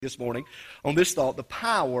this morning on this thought, the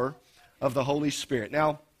power of the Holy Spirit.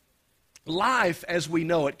 Now, life as we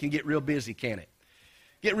know it can get real busy, can't it?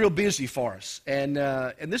 Get real busy for us. And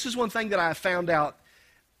this is one thing that I found out.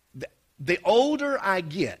 The older I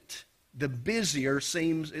get, the busier it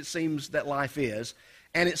seems that life is,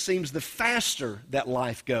 and it seems the faster that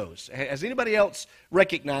life goes. Has anybody else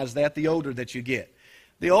recognized that, the older that you get?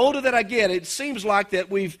 The older that I get, it seems like that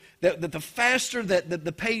the faster that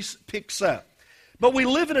the pace picks up. But we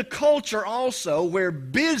live in a culture also where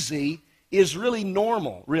busy is really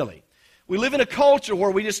normal, really. We live in a culture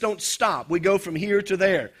where we just don't stop. We go from here to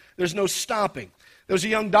there. There's no stopping. There was a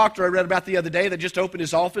young doctor I read about the other day that just opened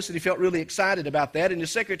his office, and he felt really excited about that. And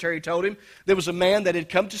his secretary told him there was a man that had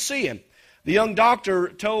come to see him. The young doctor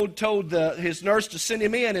told his nurse to send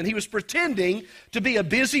him in, and he was pretending to be a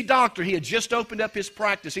busy doctor. He had just opened up his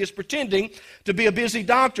practice. He was pretending to be a busy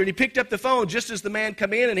doctor, and he picked up the phone just as the man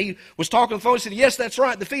come in, and he was talking on the phone. He said, "Yes, that's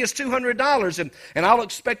right. The fee is $200, and I'll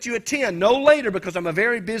expect you at 10, no later, because I'm a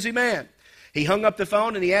very busy man." He hung up the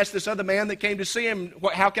phone, and he asked this other man that came to see him,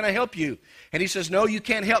 "How can I help you?" And he says, "No, you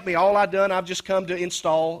can't help me. All I've just come to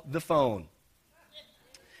install the phone."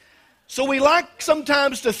 So we like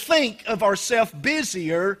sometimes to think of ourselves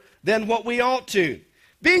busier than what we ought to.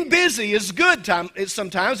 Being busy is good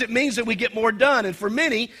sometimes. It means that we get more done. And for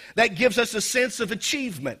many, that gives us a sense of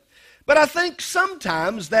achievement. But I think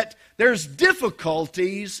sometimes that there's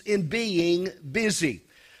difficulties in being busy.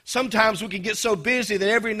 Sometimes we can get so busy that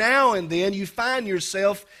every now and then you find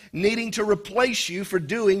yourself needing to replace you for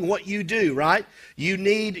doing what you do, right? You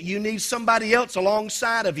need somebody else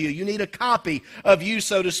alongside of you. You need a copy of you,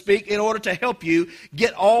 so to speak, in order to help you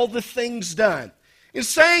get all the things done. In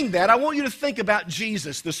saying that, I want you to think about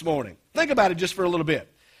Jesus this morning. Think about it just for a little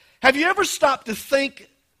bit. Have you ever stopped to think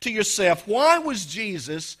to yourself, why was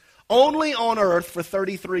Jesus only on earth for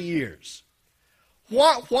 33 years?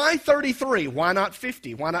 Why 33? Why not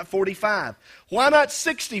 50? Why not 45? Why not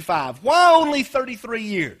 65? Why only 33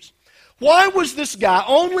 years? Why was this guy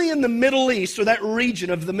only in the Middle East, or that region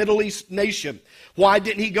of the Middle East nation? Why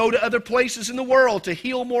didn't he go to other places in the world to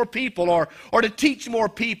heal more people, or to teach more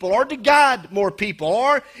people, or to guide more people,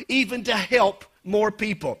 or even to help more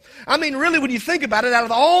people? I mean, really, when you think about it, out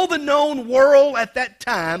of all the known world at that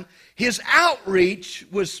time, his outreach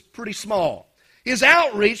was pretty small. His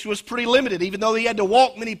outreach was pretty limited, even though he had to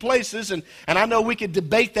walk many places, and I know we could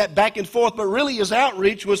debate that back and forth, but really his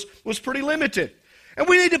outreach was pretty limited. And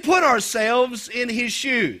we need to put ourselves in his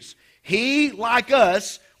shoes. He, like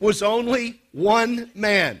us, was only one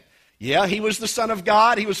man. Yeah, he was the Son of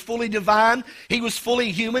God. He was fully divine. He was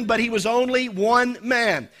fully human, but he was only one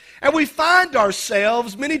man. And we find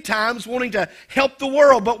ourselves many times wanting to help the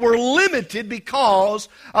world, but we're limited because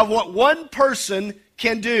of what one person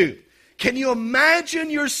can do. Can you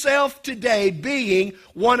imagine yourself today being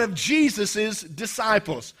one of Jesus'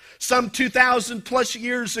 disciples? Some 2,000 plus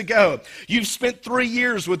years ago, you've spent 3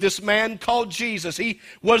 years with this man called Jesus. He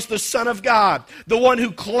was the Son of God, the one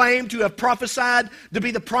who claimed to have prophesied to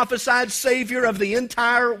be the prophesied Savior of the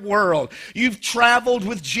entire world. You've traveled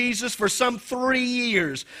with Jesus for some 3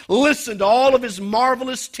 years, listened to all of his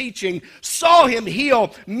marvelous teaching, saw him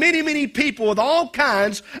heal many, many people with all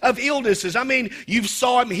kinds of illnesses. I mean, you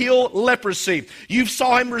saw him heal leprosy. You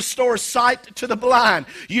saw him restore sight to the blind.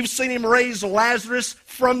 You've seen him raise Lazarus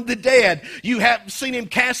from the dead. You have seen him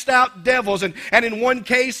cast out devils, and in one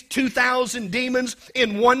case, 2,000 demons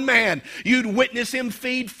in one man. You'd witness him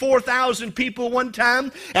feed 4,000 people one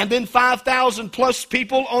time, and then 5,000 plus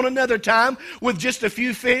people on another time with just a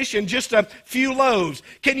few fish and just a few loaves.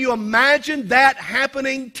 Can you imagine that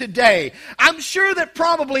happening today? I'm sure that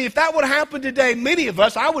probably if that would happen today, many of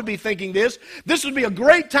us, I would be thinking this would be a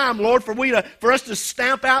great time, Lord, for us to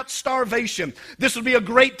stamp out starvation. This would be a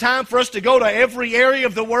great time for us to go to every area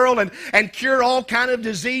of the world and cure all kind of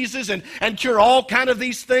diseases and cure all kind of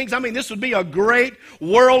these things. I mean, this would be a great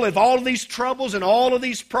world if all of these troubles and all of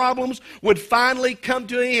these problems would finally come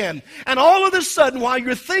to an end. And all of a sudden, while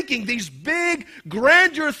you're thinking these big,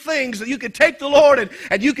 grandeur things that you could take the Lord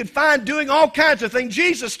and you could find doing all kinds of things,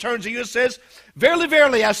 Jesus turns to you and says, "Verily,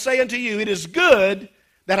 verily, I say unto you, it is good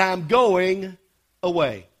that I'm going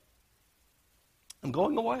away." I'm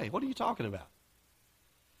going away. What are you talking about?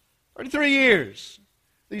 33 years.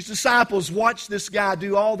 These disciples watched this guy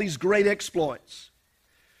do all these great exploits.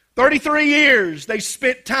 33 years they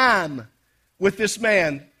spent time with this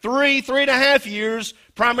man. 3.5 years,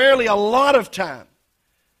 primarily a lot of time.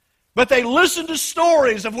 But they listened to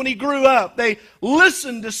stories of when he grew up. They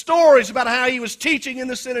listened to stories about how he was teaching in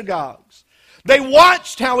the synagogues. They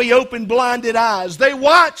watched how he opened blinded eyes. They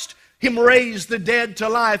watched him raise the dead to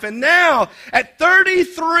life. And now, at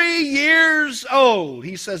 33 years old,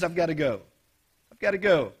 he says, I've got to go. I've got to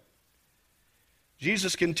go.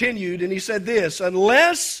 Jesus continued and he said this,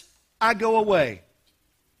 unless I go away,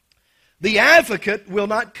 the advocate will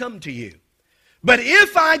not come to you. But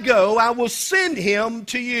if I go, I will send him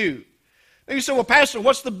to you. And you say, well, Pastor,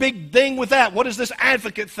 what's the big thing with that? What is this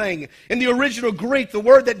advocate thing? In the original Greek, the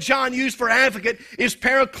word that John used for advocate is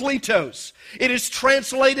parakletos. It is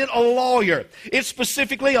translated a lawyer. It's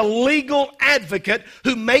specifically a legal advocate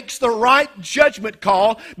who makes the right judgment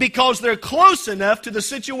call because they're close enough to the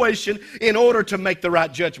situation in order to make the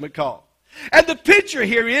right judgment call. And the picture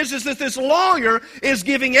here is that this lawyer is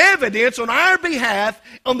giving evidence on our behalf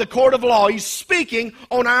on the court of law. He's speaking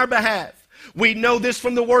on our behalf. We know this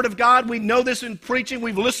from the Word of God. We know this in preaching.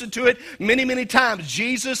 We've listened to it many, many times.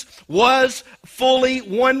 Jesus was fully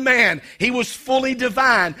one man. He was fully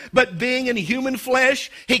divine. But being in human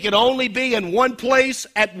flesh, he could only be in one place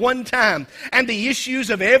at one time. And the issues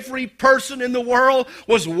of every person in the world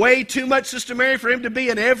was way too much, Sister Mary, for him to be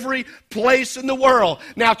in every place in the world.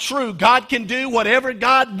 Now, true, God can do whatever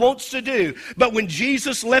God wants to do. But when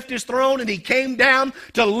Jesus left his throne and he came down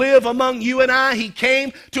to live among you and I, he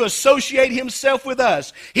came to associate himself with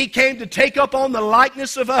us. He came to take up on the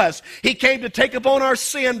likeness of us. He came to take up on our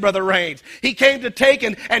sin, Brother Raines. He came to take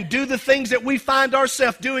and do the things that we find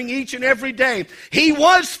ourselves doing each and every day. He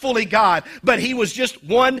was fully God, but he was just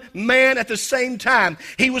one man at the same time.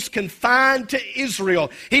 He was confined to Israel.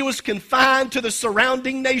 He was confined to the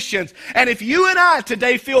surrounding nations. And if you and I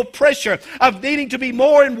today feel pressure of needing to be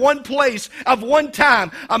more in one place of one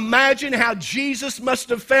time, imagine how Jesus must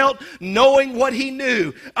have felt knowing what he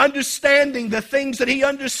knew, understanding the things that he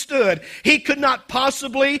understood. He could not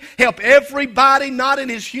possibly help everybody, not in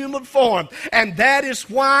his human form. And that is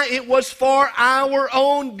why it was for our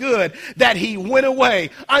own good that he went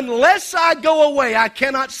away. Unless I go away, I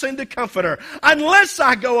cannot send a comforter. Unless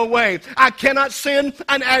I go away, I cannot send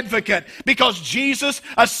an advocate. Because Jesus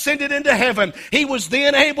ascended into heaven, he was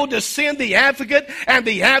then able to send the advocate, and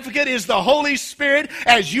the advocate is the Holy Spirit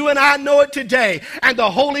as you and I know it today. And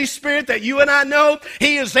the Holy Spirit that you and I know,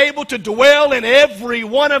 he is able to dwell in every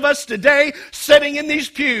one of us today, sitting in these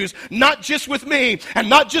pews, not just with me, and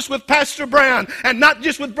not just with Pastor Brown, and not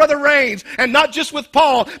just with Brother Raines, and not just with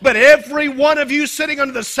Paul, but every one of you sitting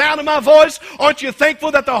under the sound of my voice. Aren't you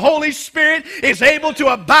thankful that the Holy Spirit is able to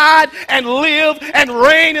abide and live and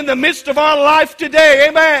reign in the midst of our life today?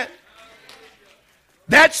 Amen.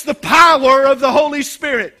 That's the power of the Holy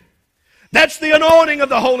Spirit. That's the anointing of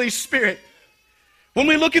the Holy Spirit. When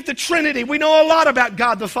we look at the Trinity, we know a lot about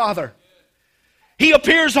God the Father. He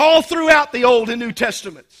appears all throughout the Old and New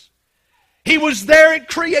Testaments. He was there at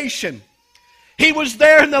creation. He was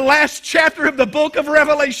there in the last chapter of the book of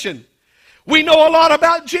Revelation. We know a lot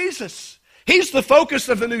about Jesus. He's the focus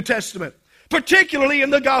of the New Testament, particularly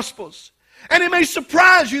in the Gospels. And it may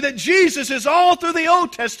surprise you that Jesus is all through the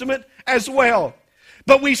Old Testament as well.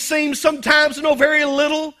 But we seem sometimes to know very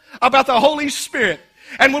little about the Holy Spirit.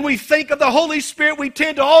 And when we think of the Holy Spirit, we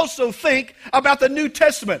tend to also think about the New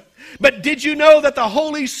Testament. But did you know that the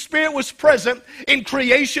Holy Spirit was present in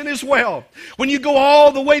creation as well? When you go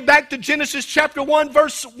all the way back to Genesis chapter 1,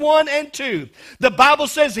 verse 1 and 2, the Bible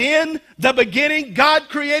says, in the beginning God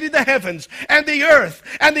created the heavens and the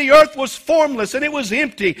earth was formless and it was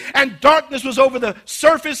empty, and darkness was over the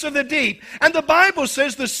surface of the deep. And the Bible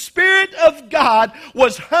says the Spirit of God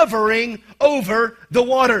was hovering over the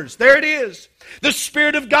waters. There it is. The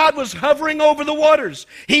Spirit of God was hovering over the waters.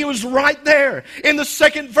 He was right there in the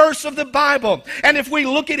second verse of the Bible. And if we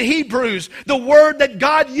look at Hebrews, the word that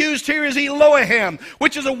God used here is Elohim,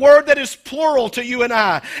 which is a word that is plural to you and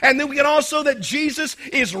I. And then we can also that Jesus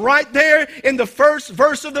is right there in the first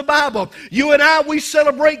verse of the Bible. You and I, we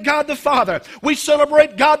celebrate God the Father. We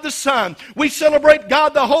celebrate God the Son. We celebrate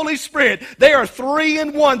God the Holy Spirit. They are three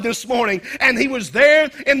in one this morning. And He was there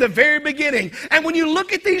in the very beginning. And when you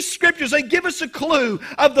look at these scriptures, they give us a clue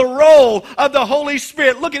of the role of the Holy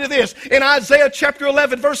Spirit. Look at this. In Isaiah chapter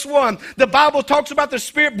 11, verse 1, the Bible talks about the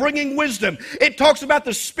Spirit bringing wisdom. It talks about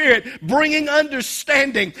the Spirit bringing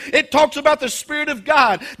understanding. It talks about the Spirit of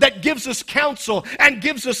God that gives us counsel and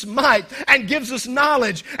gives us might and gives us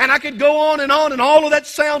knowledge. And I could go on, and all of that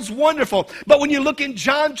sounds wonderful. But when you look in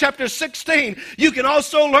John chapter 16, you can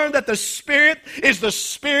also learn that the Spirit is the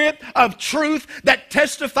Spirit of truth that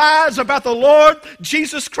testifies about the Lord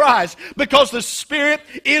Jesus Christ. Because because the Spirit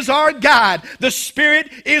is our guide. The Spirit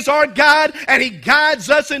is our guide, and He guides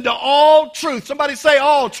us into all truth. Somebody say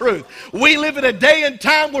all truth. We live in a day and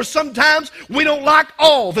time where sometimes we don't like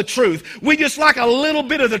all the truth. We just like a little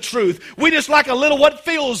bit of the truth. We just like a little what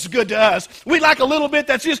feels good to us. We like a little bit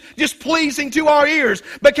that's just pleasing to our ears.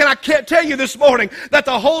 But can I tell you this morning that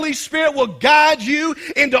the Holy Spirit will guide you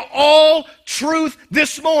into all truth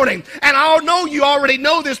this morning. And I know you already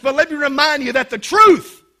know this, but let me remind you that the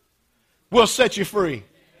truth will set you free.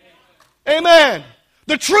 Amen.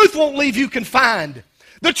 The truth won't leave you confined.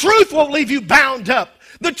 The truth won't leave you bound up.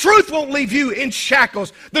 The truth won't leave you in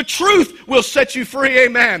shackles. The truth will set you free.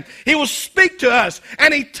 Amen. He will speak to us,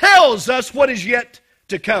 and He tells us what is yet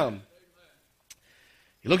to come.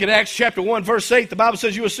 You look at Acts chapter 1, verse 8, the Bible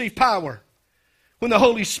says you will receive power when the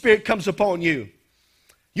Holy Spirit comes upon you.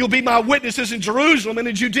 You'll be my witnesses in Jerusalem and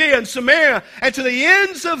in Judea and Samaria and to the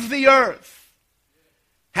ends of the earth.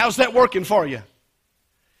 How's that working for you?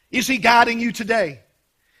 Is He guiding you today?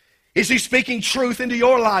 Is He speaking truth into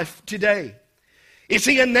your life today? Is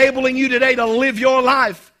He enabling you today to live your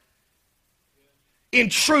life in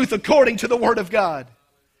truth according to the Word of God?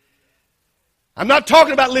 I'm not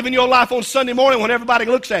talking about living your life on Sunday morning when everybody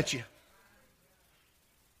looks at you.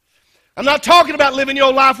 I'm not talking about living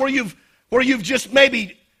your life where you've just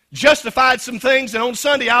maybe justified some things, and on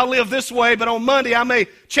Sunday I'll live this way, but on Monday I may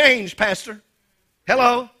change, Pastor.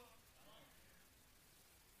 Hello?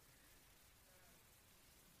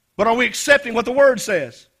 But are we accepting what the Word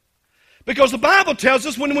says? Because the Bible tells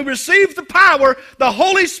us when we receive the power, the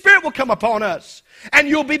Holy Spirit will come upon us. And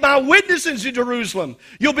you'll be my witnesses in Jerusalem.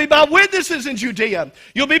 You'll be my witnesses in Judea.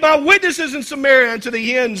 You'll be my witnesses in Samaria and to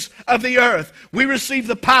the ends of the earth. We receive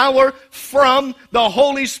the power from the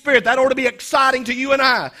Holy Spirit. That ought to be exciting to you and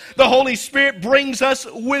I. The Holy Spirit brings us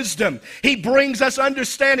wisdom. He brings us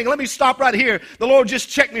understanding. Let me stop right here. The Lord just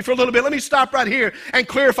checked me for a little bit. Let me stop right here and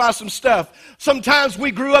clarify some stuff. Sometimes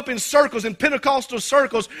we grew up in circles, in Pentecostal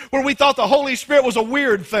circles, where we thought the Holy Spirit was a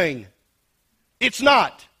weird thing. It's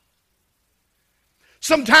not.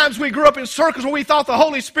 Sometimes we grew up in circles where we thought the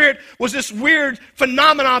Holy Spirit was this weird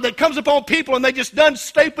phenomenon that comes upon people and they just done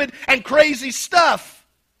stupid and crazy stuff.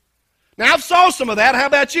 Now, I've saw some of that. How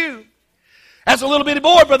about you? As a little bitty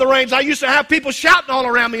boy, Brother Raines, I used to have people shouting all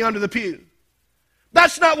around me under the pew.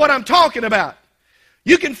 That's not what I'm talking about.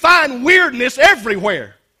 You can find weirdness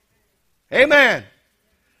everywhere. Amen.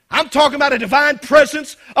 I'm talking about a divine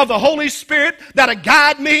presence of the Holy Spirit that'll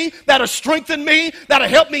guide me, that'll strengthen me, that'll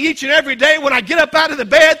help me each and every day when I get up out of the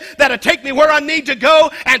bed, that'll take me where I need to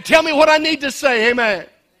go and tell me what I need to say. Amen.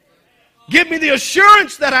 Give me the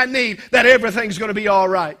assurance that I need that everything's going to be all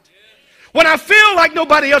right. When I feel like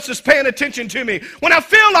nobody else is paying attention to me, when I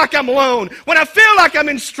feel like I'm alone, when I feel like I'm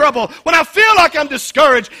in trouble, when I feel like I'm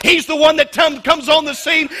discouraged, He's the one that comes on the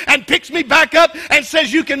scene and picks me back up and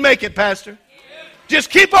says, "You can make it, Pastor. Just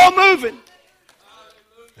keep on moving."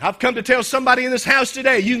 I've come to tell somebody in this house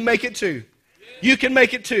today, you can make it too. You can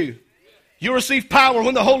make it too. You'll receive power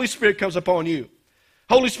when the Holy Spirit comes upon you.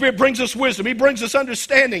 Holy Spirit brings us wisdom. He brings us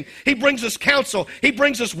understanding. He brings us counsel. He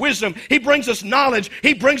brings us wisdom. He brings us knowledge.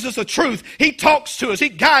 He brings us the truth. He talks to us. He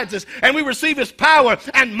guides us. And we receive His power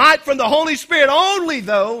and might from the Holy Spirit only,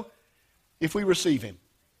 though, if we receive Him.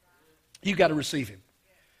 You got to receive Him.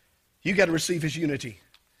 You got to receive His unity.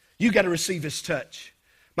 You got to receive His touch.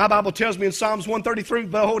 My Bible tells me in Psalms 133,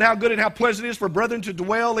 "Behold, how good and how pleasant it is for brethren to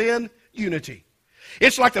dwell in unity."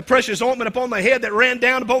 It's like the precious ointment upon the head that ran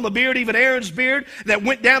down upon the beard, even Aaron's beard, that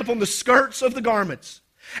went down upon the skirts of the garments.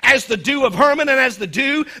 As the dew of Hermon and as the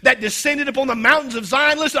dew that descended upon the mountains of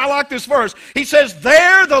Zion. Listen, I like this verse. He says,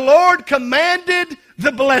 "There the Lord commanded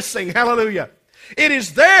the blessing." Hallelujah. It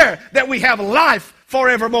is there that we have life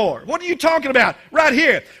forevermore. What are you talking about? Right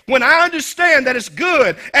here. When I understand that it's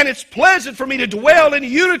good and it's pleasant for me to dwell in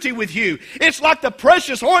unity with you, it's like the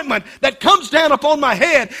precious ointment that comes down upon my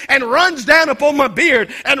head and runs down upon my beard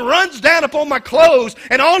and runs down upon my clothes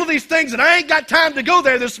and all of these things, and I ain't got time to go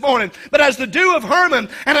there this morning. But as the dew of Hermon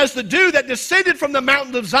and as the dew that descended from the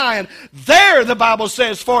mountain of Zion, there, the Bible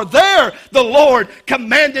says, for there the Lord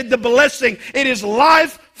commanded the blessing. It is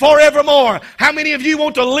life forevermore. How many of you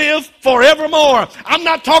want to live forevermore? I'm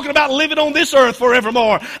not talking about living on this earth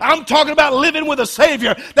forevermore. I'm talking about living with a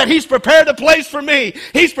Savior that He's prepared a place for me.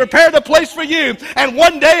 He's prepared a place for you. And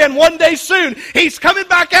one day soon, He's coming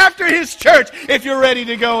back after His church if you're ready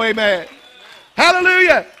to go. Amen.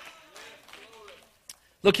 Hallelujah.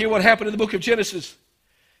 Look here what happened in the book of Genesis.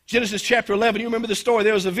 Genesis chapter 11. You remember the story.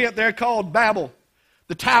 There was an event there called Babel,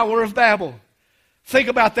 the Tower of Babel. Think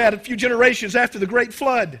about that a few generations after the great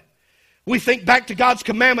flood. We think back to God's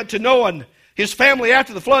commandment to Noah and his family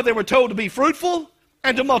after the flood. They were told to be fruitful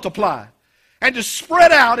and to multiply. and to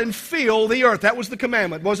spread out and fill the earth. That was the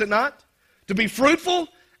commandment, was it not? To be fruitful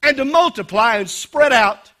and to multiply and spread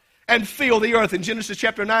out and fill the earth in Genesis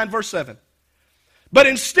chapter 9, verse 7. But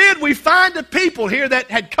instead we find a people here that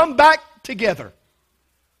had come back together.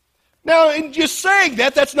 Now, in just saying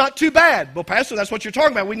that, that's not too bad. Well, Pastor, that's what you're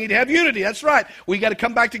talking about. We need to have unity. That's right. We got to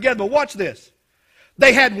come back together. But watch this.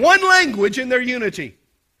 They had one language in their unity.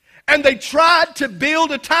 And they tried to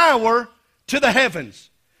build a tower to the heavens.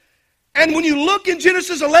 And when you look in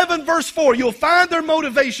Genesis 11, verse 4, you'll find their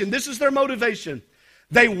motivation. This is their motivation.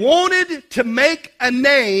 They wanted to make a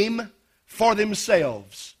name for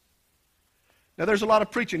themselves. Now, there's a lot of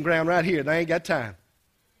preaching ground right here, and I ain't got time.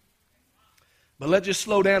 But let's just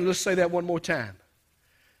slow down and let's say that one more time.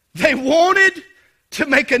 They wanted to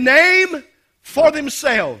make a name for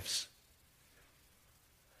themselves.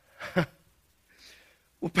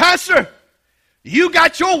 Well, Pastor, you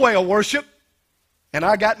got your way of worship, and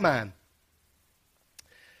I got mine.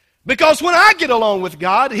 Because when I get along with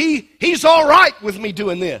God, He's all right with me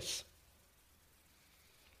doing this.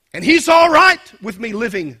 And He's all right with me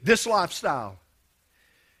living this lifestyle.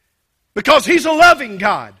 Because He's a loving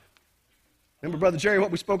God. Remember, Brother Jerry,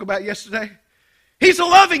 what we spoke about yesterday? He's a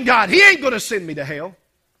loving God. He ain't going to send me to hell.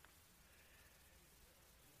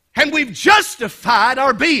 And we've justified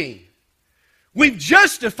our being. We've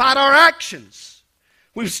justified our actions.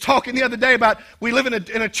 We was talking the other day about we live in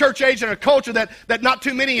a church age and a culture that not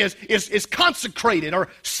too many is consecrated or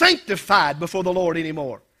sanctified before the Lord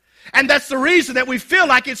anymore. And that's the reason that we feel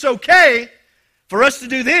like it's okay for us to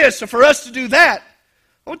do this or for us to do that.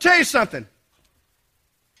 I want to tell you something.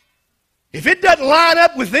 If it doesn't line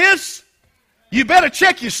up with this, you better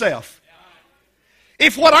check yourself.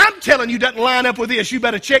 If what I'm telling you doesn't line up with this, you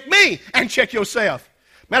better check me and check yourself.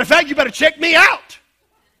 Matter of fact, you better check me out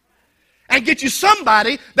and get you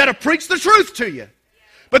somebody that'll preach the truth to you.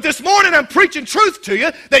 But this morning I'm preaching truth to you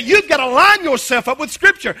that you've got to line yourself up with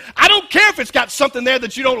Scripture. I don't care if it's got something there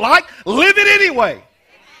that you don't like. Live it anyway.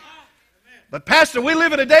 But Pastor, we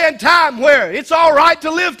live in a day and time where it's all right to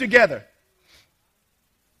live together.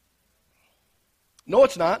 No,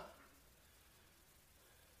 it's not.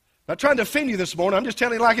 I'm not trying to offend you this morning. I'm just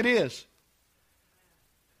telling you like it is.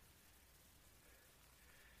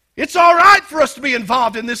 It's all right for us to be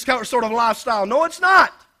involved in this sort of lifestyle. No, it's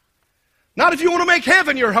not. Not if you want to make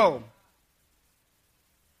heaven your home.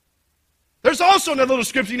 There's also another little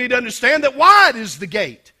scripture you need to understand, that wide is the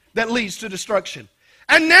gate that leads to destruction,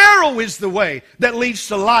 and narrow is the way that leads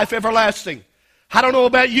to life everlasting. I don't know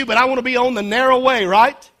about you, but I want to be on the narrow way,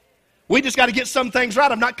 right? We just got to get some things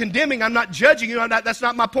right. I'm not condemning. I'm not judging you. That's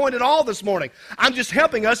not my point at all this morning. I'm just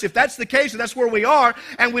helping us. If that's the case and that's where we are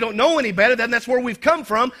and we don't know any better, then that's where we've come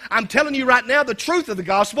from. I'm telling you right now the truth of the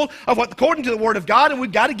gospel of what according to the Word of God, and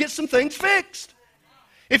we've got to get some things fixed.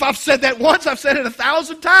 If I've said that once, I've said it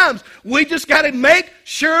 1,000 times. We just got to make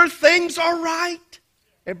sure things are right.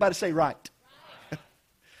 Everybody say right.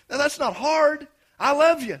 Now, that's not hard. I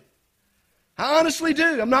love you. I honestly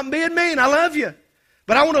do. I'm not being mean. I love you.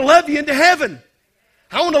 But I want to love you into heaven.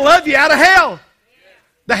 I want to love you out of hell.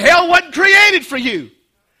 The hell wasn't created for you.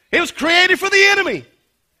 It was created for the enemy.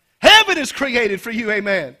 Heaven is created for you,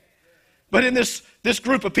 amen. But in this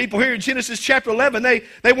group of people here in Genesis chapter 11,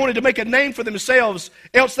 they wanted to make a name for themselves,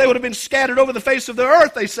 else they would have been scattered over the face of the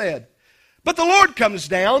earth, they said. But the Lord comes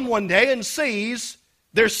down one day and sees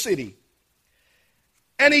their city.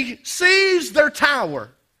 And He sees their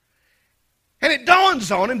tower. And it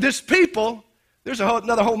dawns on Him, this people... There's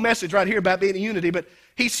another whole message right here about being in unity, but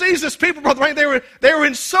He sees this people, Brother Wayne, they were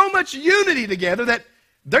in so much unity together that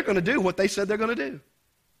they're going to do what they said they're going to do.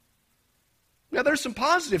 Now, there's some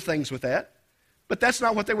positive things with that, but that's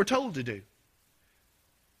not what they were told to do.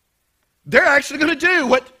 They're actually going to do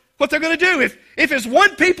what they're going to do. If as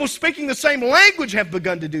one people speaking the same language have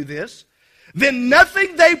begun to do this, then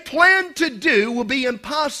nothing they plan to do will be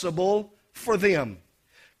impossible for them.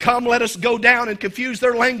 Come, let us go down and confuse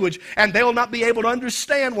their language, and they'll not be able to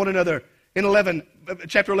understand one another. In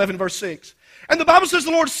chapter 11, verse 6. And the Bible says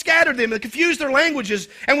the Lord scattered them and confused their languages.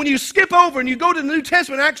 And when you skip over and you go to the New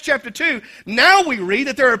Testament, Acts chapter 2, now we read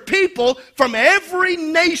that there are people from every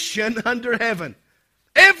nation under heaven.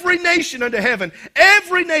 Every nation under heaven.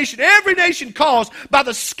 Every nation caused by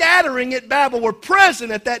the scattering at Babel were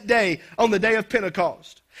present at that day on the day of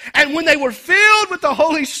Pentecost. And when they were filled with the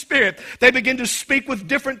Holy Spirit, they began to speak with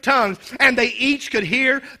different tongues, and they each could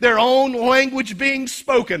hear their own language being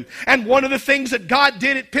spoken. And one of the things that God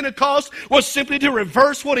did at Pentecost was simply to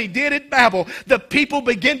reverse what He did at Babel. The people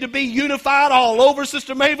began to be unified all over,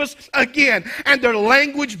 Sister Mavis, again, and their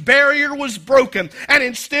language barrier was broken. And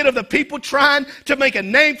instead of the people trying to make a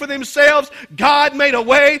name for themselves, God made a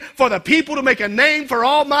way for the people to make a name for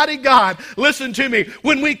Almighty God. Listen to me.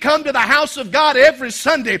 When we come to the house of God every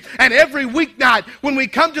Sunday and every weeknight, when we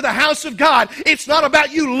come to the house of God, it's not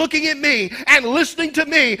about you looking at me and listening to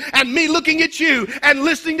me and me looking at you and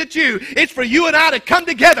listening to you. It's for you and I to come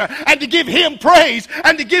together and to give Him praise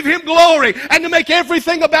and to give Him glory and to make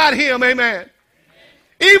everything about Him. Amen.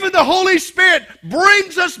 Even the Holy Spirit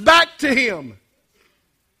brings us back to Him.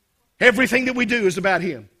 Everything that we do is about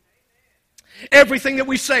Him. Everything that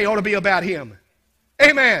we say ought to be about Him.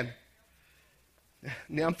 Amen.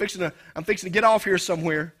 Now I'm fixing to get off here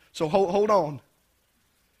somewhere, so hold on.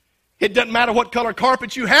 It doesn't matter what color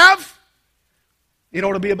carpet you have, it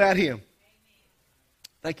ought to be about Him.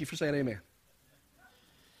 Thank you for saying amen.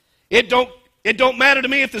 It don't matter to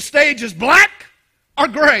me if the stage is black or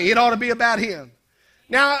gray, it ought to be about Him.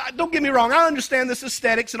 Now, don't get me wrong, I understand this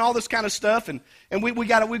aesthetics and all this kind of stuff, and we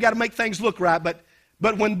got to make things look right, but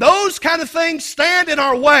when those kind of things stand in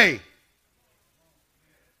our way,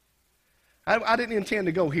 I didn't intend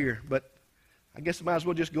to go here, but I guess I might as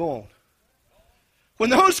well just go on. When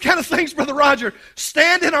those kind of things, Brother Roger,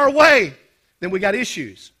 stand in our way, then we got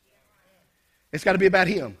issues. It's got to be about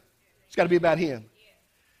Him. It's got to be about Him.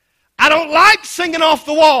 I don't like singing off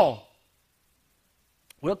the wall.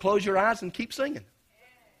 Well, close your eyes and keep singing.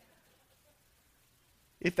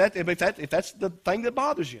 If that's the thing that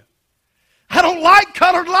bothers you. I don't like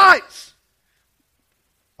colored lights.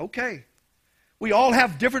 Okay. We all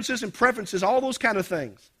have differences and preferences, all those kind of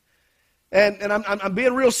things. And I'm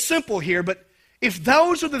being real simple here, but if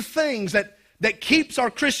those are the things that keeps our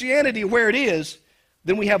Christianity where it is,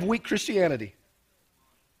 then we have weak Christianity.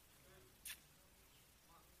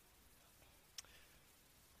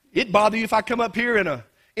 It'd bother you if I come up here in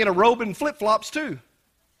a robe and flip-flops too.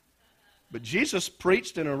 But Jesus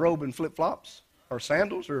preached in a robe and flip-flops, or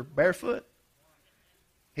sandals, or barefoot.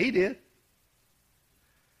 He did.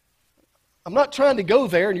 I'm not trying to go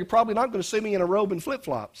there, and you're probably not going to see me in a robe and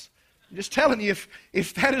flip-flops. I'm just telling you,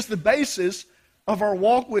 if that is the basis of our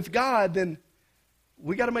walk with God, then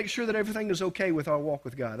we got to make sure that everything is okay with our walk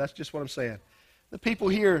with God. That's just what I'm saying. The people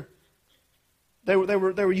here, they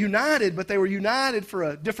were united, but they were united for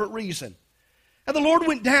a different reason. And the Lord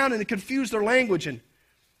went down and confused their language,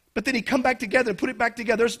 but then He come back together and put it back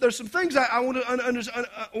together. There's some things I want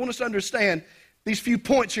us to understand. These few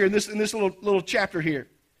points here in this little chapter here.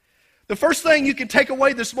 The first thing you can take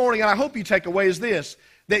away this morning, and I hope you take away, is this: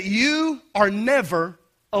 that you are never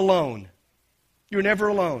alone. You're never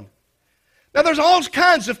alone. Now, there's all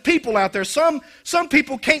kinds of people out there. Some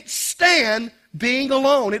people can't stand being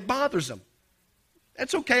alone. It bothers them.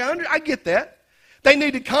 That's okay. I get that. They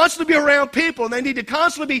need to constantly be around people, and they need to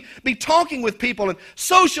constantly be talking with people and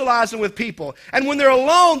socializing with people. And when they're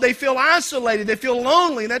alone, they feel isolated. They feel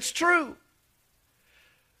lonely, and that's true.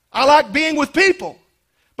 I like being with people.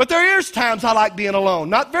 But there is times I like being alone.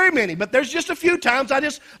 Not very many, but there's just a few times I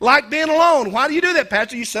just like being alone. Why do you do that,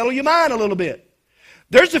 Pastor? You settle your mind a little bit.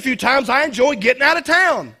 There's a few times I enjoy getting out of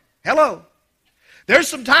town. Hello. There's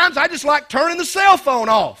some times I just like turning the cell phone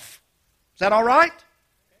off. Is that all right?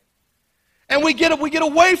 And we get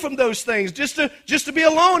away from those things just to be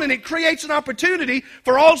alone, and it creates an opportunity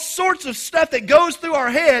for all sorts of stuff that goes through our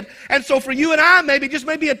head. And so for you and I,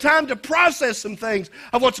 maybe a time to process some things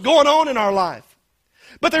of what's going on in our life.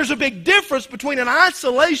 But there's a big difference between an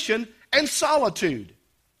isolation and solitude.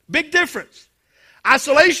 Big difference.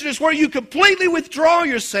 Isolation is where you completely withdraw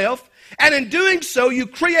yourself, and in doing so, you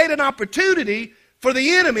create an opportunity for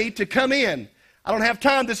the enemy to come in. I don't have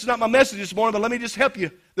time. This is not my message this morning, but let me just help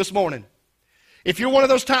you this morning. If you're one of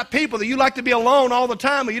those type people that you like to be alone all the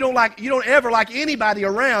time, or you don't ever like anybody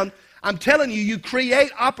around, I'm telling you, you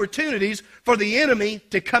create opportunities for the enemy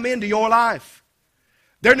to come into your life.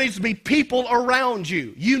 There needs to be people around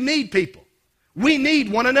you. You need people. We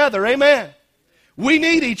need one another. Amen. We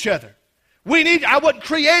need each other. I wasn't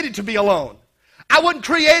created to be alone. I wasn't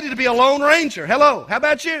created to be a lone ranger. Hello. How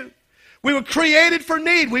about you? We were created for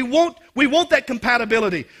need. We want that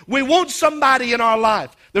compatibility. We want somebody in our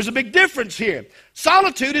life. There's a big difference here.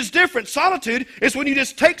 Solitude is different. Solitude is when you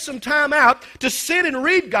just take some time out to sit and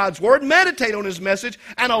read God's Word, meditate on His message,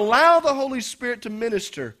 and allow the Holy Spirit to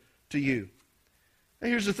minister to you. Now,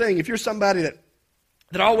 here's the thing. If you're somebody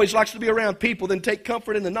that always likes to be around people, then take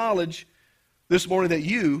comfort in the knowledge this morning that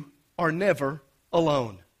you are never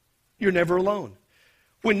alone. You're never alone.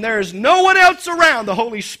 When there's no one else around, the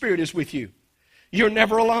Holy Spirit is with you. You're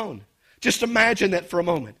never alone. Just imagine that for a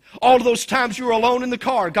moment. All of those times you were alone in the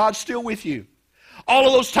car, God's still with you. All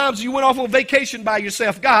of those times you went off on vacation by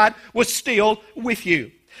yourself, God was still with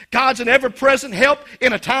you. God's an ever-present help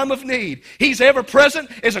in a time of need. He's ever-present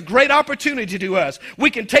is a great opportunity to us. We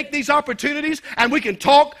can take these opportunities and we can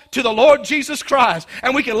talk to the Lord Jesus Christ.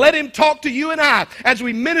 And we can let Him talk to you and I as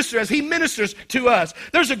we minister, as He ministers to us.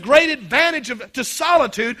 There's a great advantage to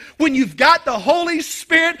solitude when you've got the Holy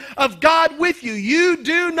Spirit of God with you. You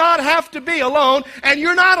do not have to be alone, and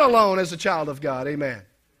you're not alone as a child of God. Amen.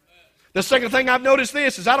 The second thing I've noticed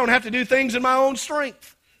this is I don't have to do things in my own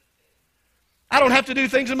strength. I don't have to do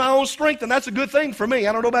things in my own strength, and that's a good thing for me.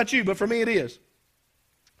 I don't know about you, but for me it is.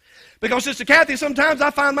 Because, Sister Kathy, sometimes I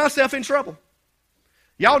find myself in trouble.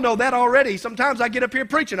 Y'all know that already. Sometimes I get up here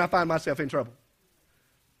preaching, I find myself in trouble.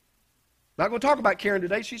 Not going to talk about Karen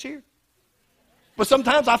today, she's here. But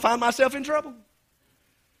sometimes I find myself in trouble.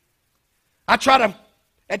 I try to,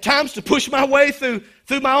 at times, to push my way through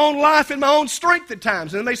my own life in my own strength at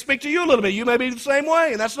times. And it may speak to you a little bit. You may be the same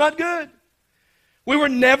way, and that's not good. We were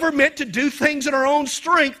never meant to do things in our own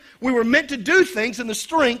strength. We were meant to do things in the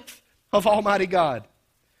strength of Almighty God.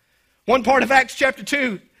 One part of Acts chapter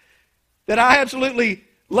 2 that I absolutely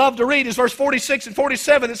love to read is verse 46 and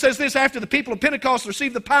 47. It says this: after the people of Pentecost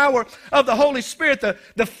received the power of the Holy Spirit,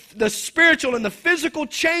 the spiritual and the physical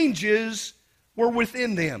changes were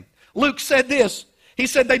within them. Luke said this. He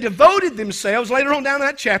said they devoted themselves, later on down in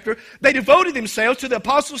that chapter, they devoted themselves to the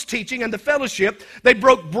apostles' teaching and the fellowship. They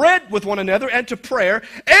broke bread with one another and to prayer.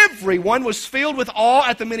 Everyone was filled with awe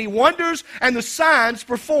at the many wonders and the signs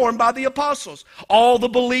performed by the apostles. All the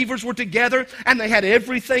believers were together and they had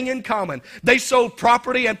everything in common. They sold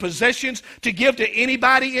property and possessions to give to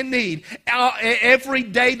anybody in need. Every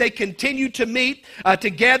day they continued to meet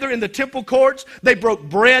together in the temple courts. They broke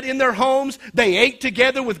bread in their homes. They ate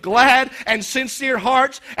together with glad and sincere hearts.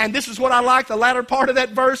 And this is what I like, the latter part of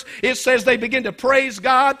that verse. It says they began to praise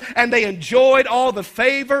God and they enjoyed all the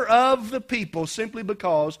favor of the people simply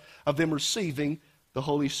because of them receiving the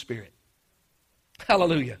Holy Spirit.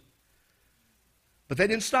 Hallelujah. But they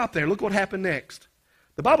didn't stop there. Look what happened next.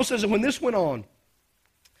 The Bible says that when this went on,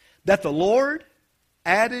 that the Lord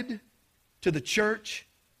added to the church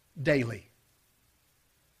daily.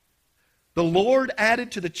 The Lord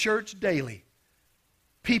added to the church daily.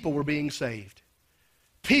 People were being saved.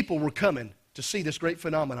 People were coming to see this great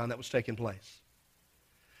phenomenon that was taking place.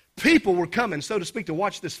 People were coming, so to speak, to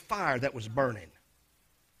watch this fire that was burning.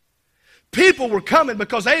 People were coming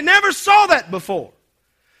because they never saw that before.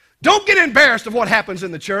 Don't get embarrassed of what happens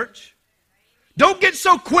in the church. Don't get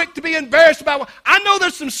so quick to be embarrassed about I know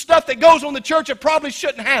there's some stuff that goes on in the church that probably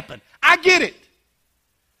shouldn't happen. I get it.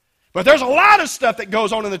 But there's a lot of stuff that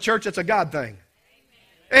goes on in the church that's a God thing.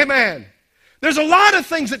 Amen. There's a lot of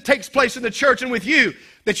things that takes place in the church and with you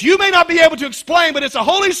that you may not be able to explain, but it's the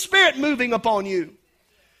Holy Spirit moving upon you.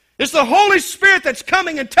 It's the Holy Spirit that's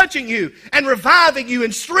coming and touching you and reviving you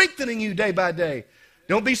and strengthening you day by day.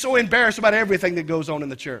 Don't be so embarrassed about everything that goes on in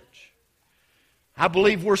the church. I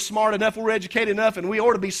believe we're smart enough, we're educated enough, and we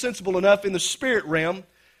ought to be sensible enough in the spirit realm,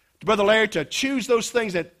 Brother Larry, to choose those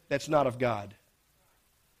things that's not of God.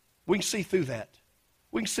 We can see through that.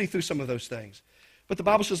 We can see through some of those things. But the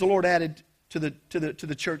Bible says the Lord added to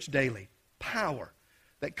the church daily power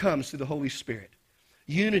that comes through the Holy Spirit.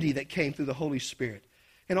 Unity that came through the Holy Spirit.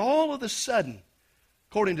 And all of a sudden,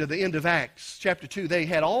 according to the end of Acts chapter 2, they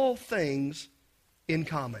had all things in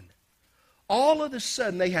common. All of a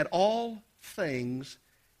sudden, they had all things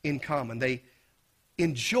in common. They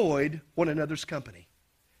enjoyed one another's company.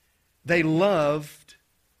 They loved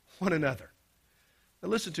one another. Now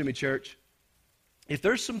listen to me, church. If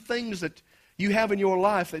there's some things that you have in your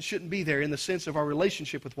life that shouldn't be there in the sense of our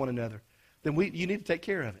relationship with one another, then you need to take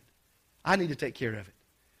care of it. I need to take care of it.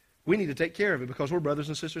 We need to take care of it because we're brothers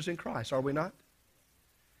and sisters in Christ, are we not?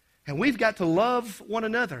 And we've got to love one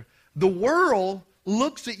another. The world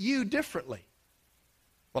looks at you differently.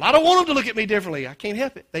 Well, I don't want them to look at me differently. I can't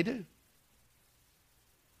help it. They do.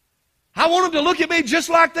 I want them to look at me just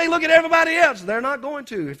like they look at everybody else. They're not going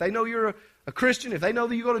to. If they know you're a Christian, if they know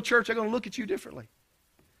that you go to church, they're going to look at you differently.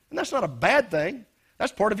 And that's not a bad thing.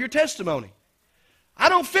 That's part of your testimony. I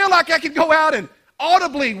don't feel like I can go out and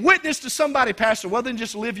audibly witness to somebody, Pastor. Well, then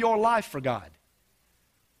just live your life for God.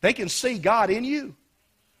 They can see God in you.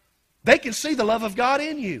 They can see the love of God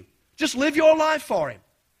in you. Just live your life for Him.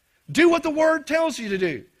 Do what the Word tells you to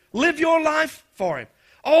do. Live your life for Him.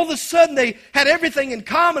 All of a sudden, they had everything in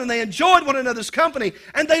common, and they enjoyed one another's company,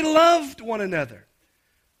 and they loved one another.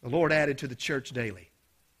 The Lord added to the church daily.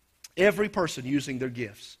 Every person using their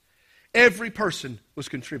gifts. Every person was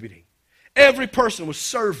contributing. Every person was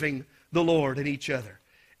serving the Lord and each other.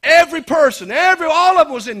 Every person, all of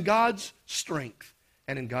them was in God's strength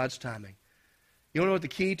and in God's timing. You know what the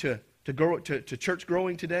key to church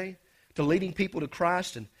growing today? To leading people to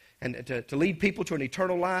Christ and to lead people to an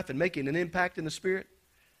eternal life and making an impact in the Spirit,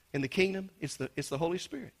 in the kingdom? It's the Holy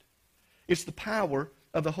Spirit. It's the power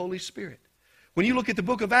of the Holy Spirit. When you look at the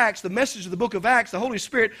book of Acts, the message of the book of Acts, the Holy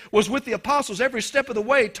Spirit was with the apostles every step of the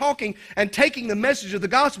way, talking and taking the message of the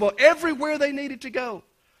gospel everywhere they needed to go.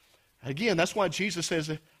 Again, that's why Jesus says,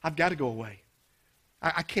 I've got to go away.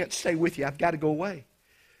 I can't stay with you. I've got to go away.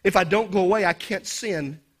 If I don't go away, I can't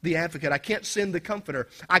send the advocate. I can't send the comforter.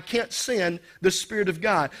 I can't send the Spirit of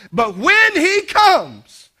God. But when He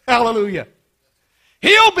comes, hallelujah,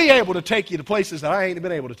 He'll be able to take you to places that I ain't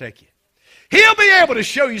been able to take you. He'll be able to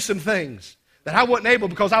show you some things that I wasn't able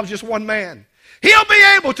because I was just one man. He'll be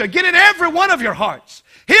able to get in every one of your hearts.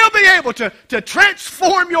 He'll be able to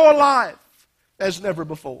transform your life as never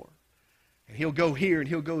before. And He'll go here and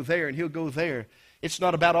He'll go there and He'll go there. It's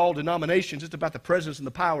not about all denominations. It's about the presence and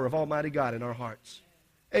the power of Almighty God in our hearts.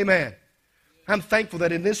 Amen. I'm thankful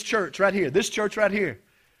that in this church right here,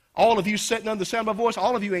 all of you sitting under the sound of my voice,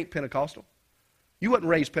 all of you ain't Pentecostal. You wasn't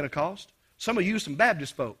raised Pentecost. Some of you some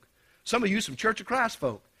Baptist folk. Some of you some Church of Christ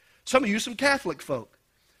folk. Some of you some Catholic folk.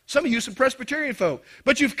 Some of you some Presbyterian folk.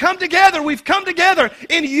 But we've come together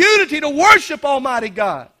in unity to worship Almighty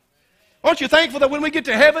God. Aren't you thankful that when we get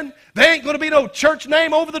to heaven, there ain't going to be no church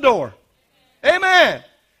name over the door? Amen.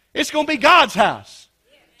 It's going to be God's house.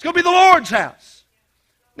 It's going to be the Lord's house.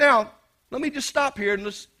 Now, let me just stop here and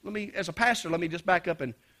as a pastor, let me just back up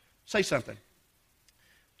and say something.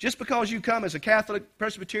 Just because you come as a Catholic,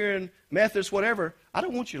 Presbyterian, Methodist, whatever, I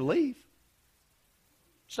don't want you to leave.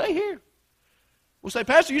 Stay here. We'll say,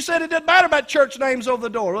 Pastor, you said it doesn't matter about church names over the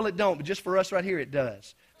door. Well, it don't, but just for us right here, it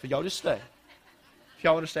does. So y'all just stay. If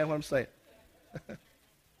y'all understand what I'm saying.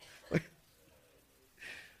 Let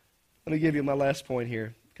me give you my last point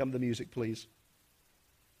here. Come to the music, please.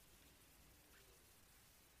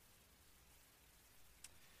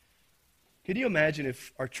 Can you imagine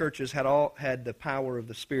if our churches had all had the power of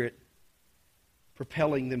the Spirit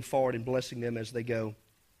propelling them forward and blessing them as they go?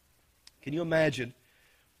 Can you imagine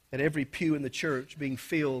that every pew in the church being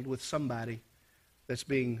filled with somebody that's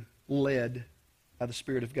being led by the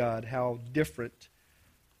Spirit of God? How different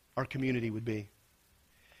our community would be.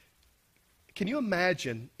 Can you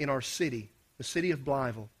imagine in our city, the city of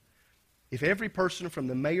Blytheville, if every person from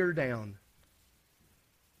the mayor down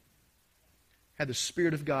had the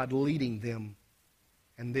Spirit of God leading them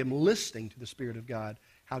and them listening to the Spirit of God,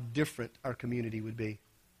 how different our community would be.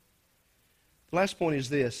 The last point is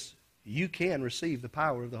this. You can receive the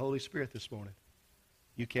power of the Holy Spirit this morning.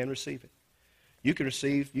 You can receive it. You can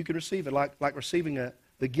receive it like receiving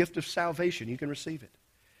the gift of salvation. You can receive it.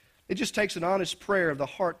 It just takes an honest prayer of the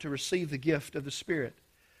heart to receive the gift of the Spirit.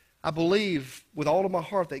 I believe with all of my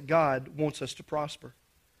heart that God wants us to prosper.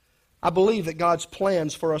 I believe that God's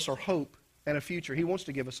plans for us are hope and a future. He wants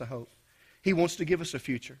to give us a hope. He wants to give us a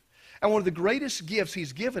future. And one of the greatest gifts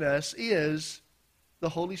He's given us is the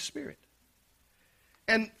Holy Spirit.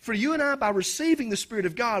 And for you and I, by receiving the Spirit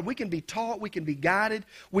of God, we can be taught, we can be guided,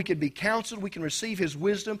 we can be counseled, we can receive His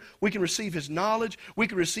wisdom, we can receive His knowledge, we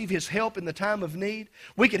can receive His help in the time of need.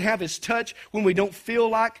 We can have His touch when we don't feel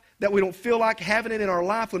like having it in our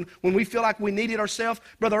life, when we feel like we need it ourselves.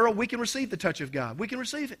 Brother Earl, we can receive the touch of God. We can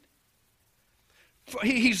receive it.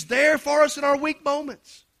 He's there for us in our weak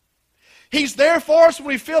moments. He's there for us when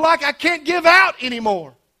we feel like I can't give out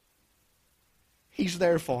anymore. He's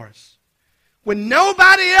there for us. When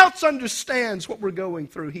nobody else understands what we're going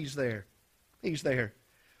through, He's there. He's there.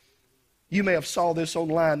 You may have saw this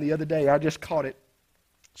online the other day. I just caught it.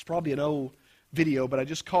 It's probably an old video, but I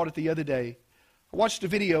just caught it the other day. I watched a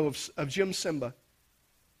video of Jim Simba,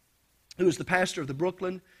 who is the pastor of the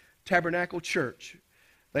Brooklyn Tabernacle Church.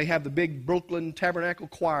 They have the big Brooklyn Tabernacle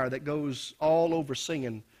Choir that goes all over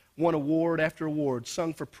singing, won award after award,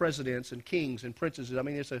 sung for presidents and kings and princesses. I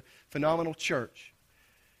mean, it's a phenomenal church.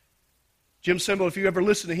 Jim Simba, if you ever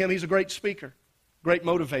listen to him, he's a great speaker, great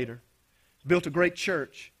motivator. He's built a great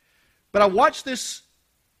church. But I watched this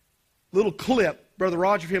little clip, Brother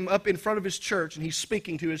Roger, of him up in front of his church, and he's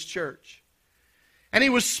speaking to his church. And he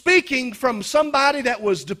was speaking from somebody that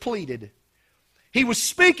was depleted. He was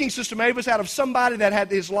speaking, Sister Mavis, out of somebody that had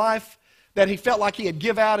his life that he felt like he had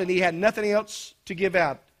give out and he had nothing else to give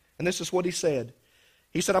out. And this is what he said.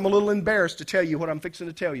 He said, I'm a little embarrassed to tell you what I'm fixing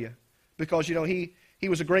to tell you. Because, you know, he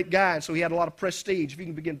was a great guy, and so he had a lot of prestige. If you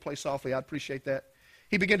can begin to play softly, I'd appreciate that.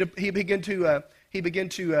 He began to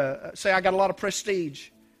say, I got a lot of prestige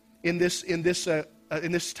in this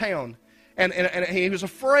town. And he was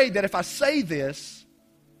afraid that if I say this,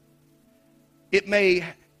 it may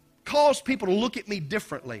cause people to look at me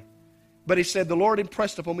differently. But he said, the Lord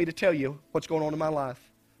impressed upon me to tell you what's going on in my life.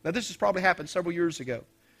 Now, this has probably happened several years ago.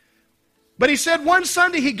 But he said one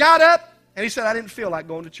Sunday he got up and he said, I didn't feel like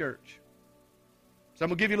going to church. So I'm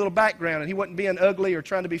going to give you a little background. And he wasn't being ugly or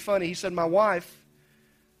trying to be funny. He said, my wife,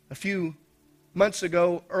 a few months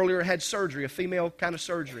ago, earlier had surgery, a female kind of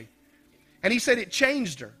surgery. And he said it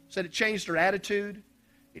changed her. He said it changed her attitude.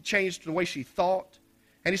 It changed the way she thought.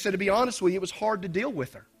 And he said, to be honest with you, it was hard to deal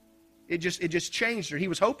with her. It just changed her. He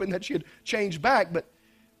was hoping that she'd change back, but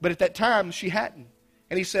at that time she hadn't.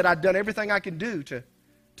 And he said, I'd done everything I could do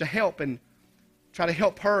to help and try to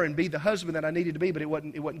help her and be the husband that I needed to be, but it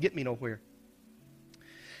wouldn't get me nowhere.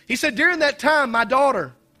 He said, during that time, my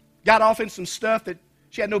daughter got off in some stuff that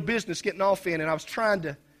she had no business getting off in, and I was trying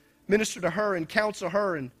to minister to her and counsel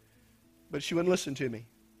her, but she wouldn't listen to me.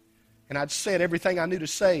 And I'd said everything I knew to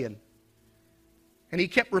say, and he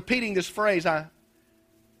kept repeating this phrase,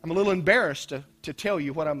 I'm a little embarrassed to tell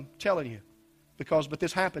you what I'm telling you, but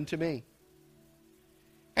this happened to me.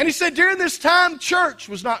 And he said during this time, church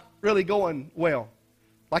was not really going well,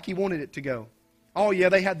 like he wanted it to go. Oh yeah,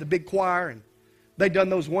 they had the big choir, and they'd done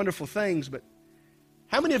those wonderful things, but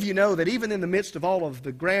how many of you know that even in the midst of all of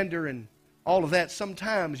the grandeur and all of that,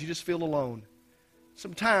 sometimes you just feel alone?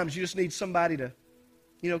 Sometimes you just need somebody to,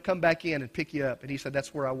 come back in and pick you up. And he said,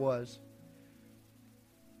 that's where I was.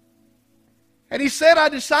 And he said, I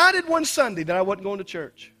decided one Sunday that I wasn't going to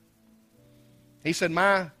church. He said,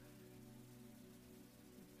 my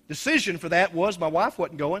decision for that was my wife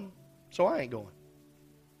wasn't going, so I ain't going.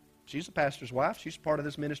 She's the pastor's wife. She's part of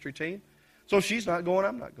this ministry team. So if she's not going,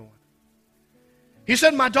 I'm not going. He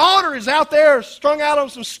said, my daughter is out there strung out on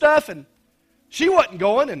some stuff, and she wasn't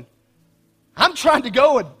going, and I'm trying to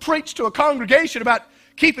go and preach to a congregation about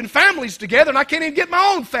keeping families together, and I can't even get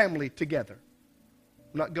my own family together.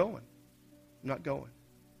 I'm not going. I'm not going.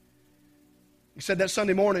 He said that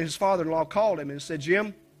Sunday morning his father-in-law called him and said,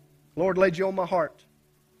 Jim, the Lord laid you on my heart.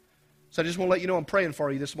 So I just want to let you know I'm praying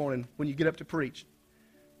for you this morning when you get up to preach.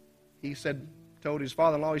 He said, told his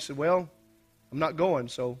father-in-law, he said, well, I'm not going,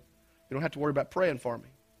 so you don't have to worry about praying for me.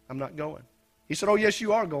 I'm not going. He said, oh, yes,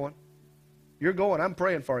 you are going. You're going. I'm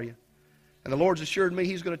praying for you. And the Lord's assured me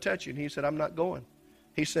He's going to touch you. And he said, I'm not going.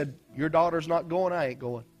 He said, your daughter's not going. I ain't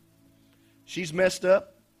going. She's messed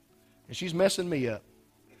up, and she's messing me up.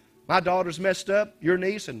 My daughter's messed up, your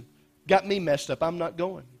niece, and got me messed up. I'm not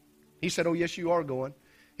going. He said, oh, yes, you are going.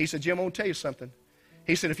 He said, Jim, I want to tell you something.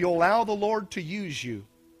 He said, if you'll allow the Lord to use you,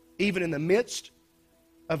 even in the midst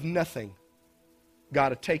of nothing,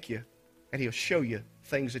 God will take you, and He'll show you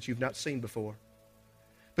things that you've not seen before.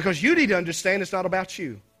 Because you need to understand it's not about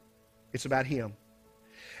you. It's about Him.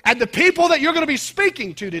 And the people that you're going to be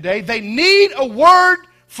speaking to today, they need a word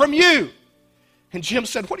from you. And Jim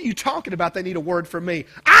said, what are you talking about? They need a word from me.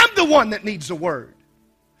 I'm the one that needs a word.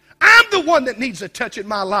 I'm the one that needs a touch in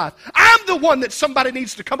my life. I'm the one that somebody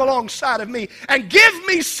needs to come alongside of me and give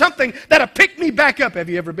me something that'll pick me back up. Have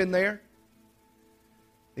you ever been there?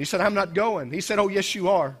 He said, I'm not going. He said, oh, yes, you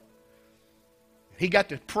are. He got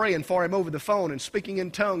to praying for him over the phone and speaking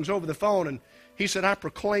in tongues over the phone. And he said, I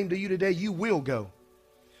proclaim to you today, you will go.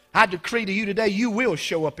 I decree to you today, you will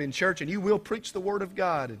show up in church and you will preach the Word of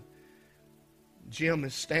God. And Jim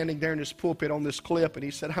is standing there in his pulpit on this clip, and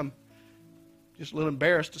he said, I'm just a little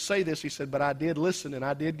embarrassed to say this. He said, but I did listen and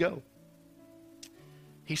I did go.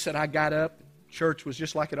 He said, I got up. Church was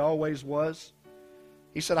just like it always was.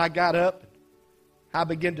 He said, I got up. I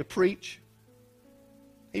began to preach.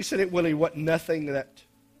 He said it really wasn't nothing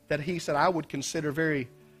that he said I would consider very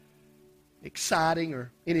exciting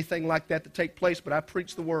or anything like that to take place, but I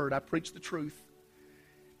preached the Word. I preached the truth.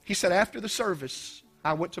 He said after the service,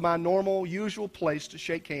 I went to my normal, usual place to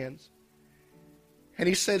shake hands. And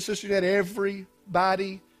he said, Sister Jeanette,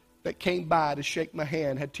 everybody that came by to shake my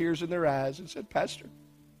hand had tears in their eyes and said, Pastor,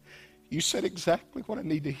 you said exactly what I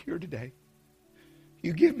need to hear today.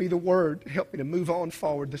 You give me the word to help me to move on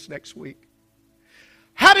forward this next week.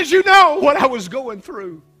 How did you know what I was going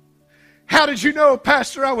through? How did you know,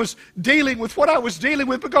 Pastor, I was dealing with what I was dealing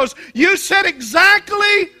with? Because you said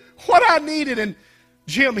exactly what I needed. And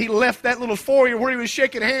Jim, he left that little foyer where he was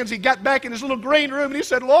shaking hands. He got back in his little green room and he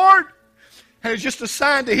said, Lord, and it's just a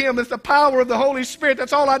sign to him. It's the power of the Holy Spirit.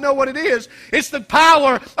 That's all I know what it is. It's the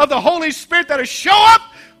power of the Holy Spirit that'll show up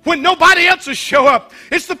when nobody else will show up.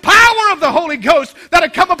 It's the power of the Holy Ghost that'll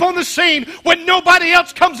come upon the scene when nobody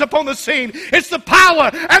else comes upon the scene. It's the power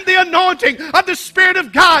and the anointing of the Spirit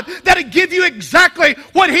of God that'll give you exactly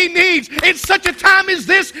what He needs in such a time as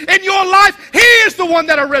this in your life. He is the one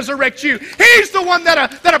that'll resurrect you. He's the one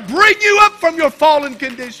that'll bring you up from your fallen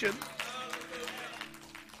condition.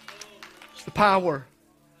 It's the power.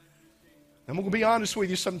 I'm going to be honest with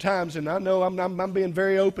you sometimes, and I know I'm being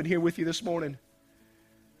very open here with you this morning.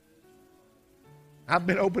 I've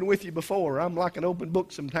been open with you before. I'm like an open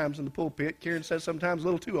book sometimes in the pulpit. Karen says sometimes a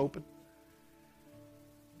little too open.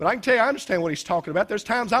 But I can tell you, I understand what he's talking about. There's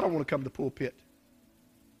times I don't want to come to the pulpit.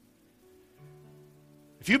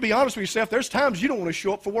 If you be honest with yourself, there's times you don't want to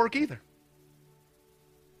show up for work either.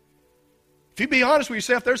 If you be honest with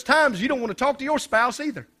yourself, there's times you don't want to talk to your spouse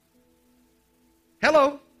either.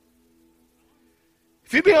 Hello?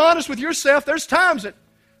 If you be honest with yourself, there's times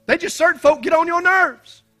that certain folk get on your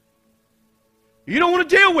nerves. You don't want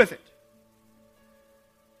to deal with it.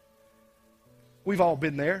 We've all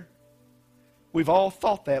been there. We've all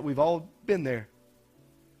thought that. We've all been there.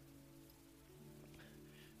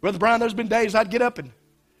 Brother Brian, there's been days I'd get up and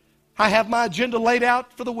I have my agenda laid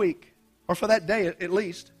out for the week, or for that day at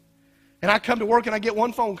least. And I come to work and I get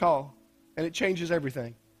one phone call, and it changes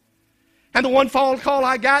everything. And the one phone call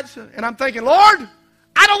I got, and I'm thinking, Lord,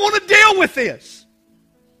 I don't want to deal with this.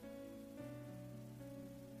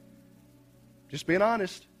 Just being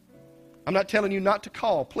honest. I'm not telling you not to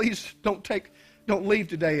call. Please don't leave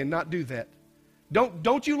today and not do that.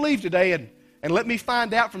 Don't you leave today and let me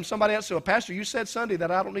find out from somebody else. So, Pastor, you said Sunday that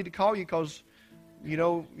I don't need to call you because,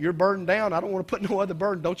 you're burdened down. I don't want to put no other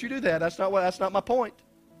burden. Don't you do that. That's not my point.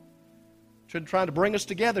 I'm trying to bring us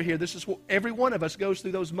together here. This is what every one of us goes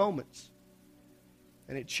through, those moments.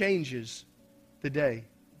 And it changes the day.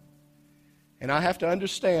 And I have to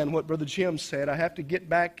understand what Brother Jim said. I have to get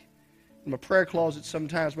back in my prayer closet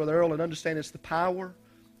sometimes, Brother Earl, and understand it's the power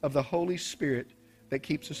of the Holy Spirit that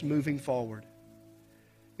keeps us moving forward.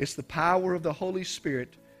 It's the power of the Holy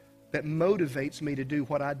Spirit that motivates me to do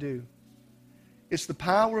what I do. It's the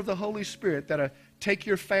power of the Holy Spirit that'll take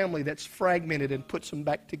your family that's fragmented and puts them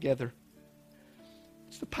back together.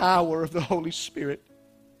 It's the power of the Holy Spirit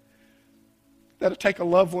that'll take a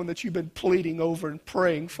loved one that you've been pleading over and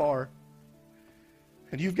praying for,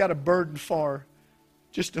 and you've got a burden for,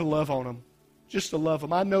 just to love on them. Just to love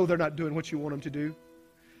them. I know they're not doing what you want them to do.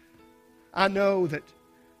 I know that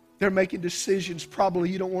they're making decisions probably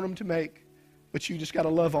you don't want them to make, but you just got to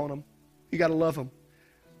love on them. You got to love them.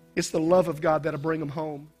 It's the love of God that'll bring them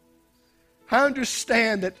home. I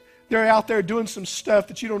understand that they're out there doing some stuff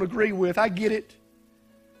that you don't agree with. I get it.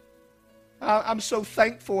 I'm so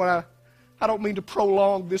thankful. I don't mean to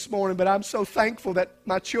prolong this morning, but I'm so thankful that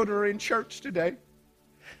my children are in church today.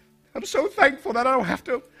 I'm so thankful that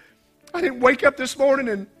I didn't wake up this morning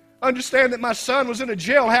and understand that my son was in a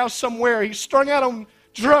jailhouse somewhere. He's strung out on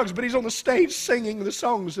drugs, but he's on the stage singing the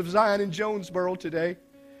songs of Zion in Jonesboro today.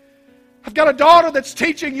 I've got a daughter that's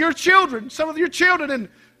teaching your children, some of your children in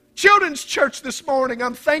children's church this morning.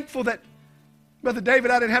 I'm thankful that, Brother David,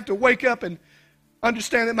 I didn't have to wake up and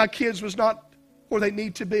understand that my kids was not where they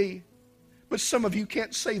need to be. But some of you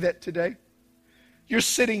can't say that today. You're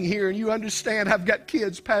sitting here and you understand, I've got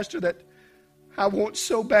kids, Pastor, that I want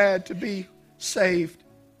so bad to be saved.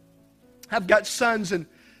 I've got sons and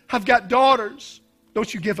I've got daughters.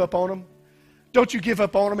 Don't you give up on them. Don't you give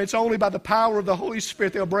up on them. It's only by the power of the Holy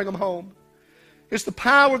Spirit they'll bring them home. It's the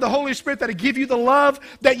power of the Holy Spirit that'll give you the love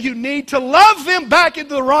that you need to love them back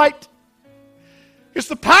into the right. It's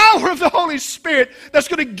the power of the Holy Spirit that's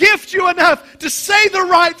going to gift you enough to say the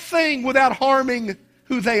right thing without harming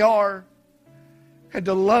who they are, and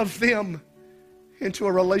to love them into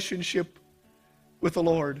a relationship with the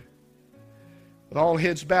Lord. With all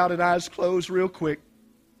heads bowed and eyes closed real quick,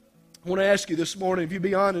 I want to ask you this morning, if you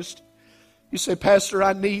be honest, you say, Pastor,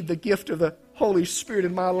 I need the gift of the Holy Spirit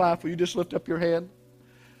in my life. Will you just lift up your hand?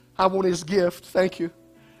 I want His gift. Thank you.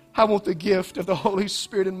 I want the gift of the Holy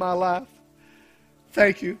Spirit in my life.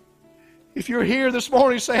 Thank you. If you're here this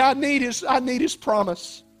morning, say, I need His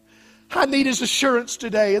promise. I need His assurance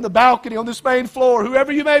today in the balcony, on this main floor,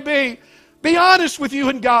 whoever you may be honest with you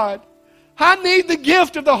and God. I need the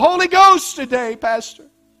gift of the Holy Ghost today, Pastor.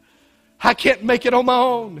 I can't make it on my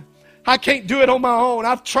own. I can't do it on my own.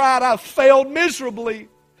 I've tried. I've failed miserably.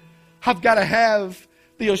 I've got to have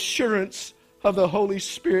the assurance of the Holy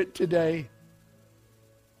Spirit today.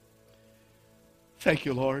 Thank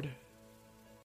you, Lord.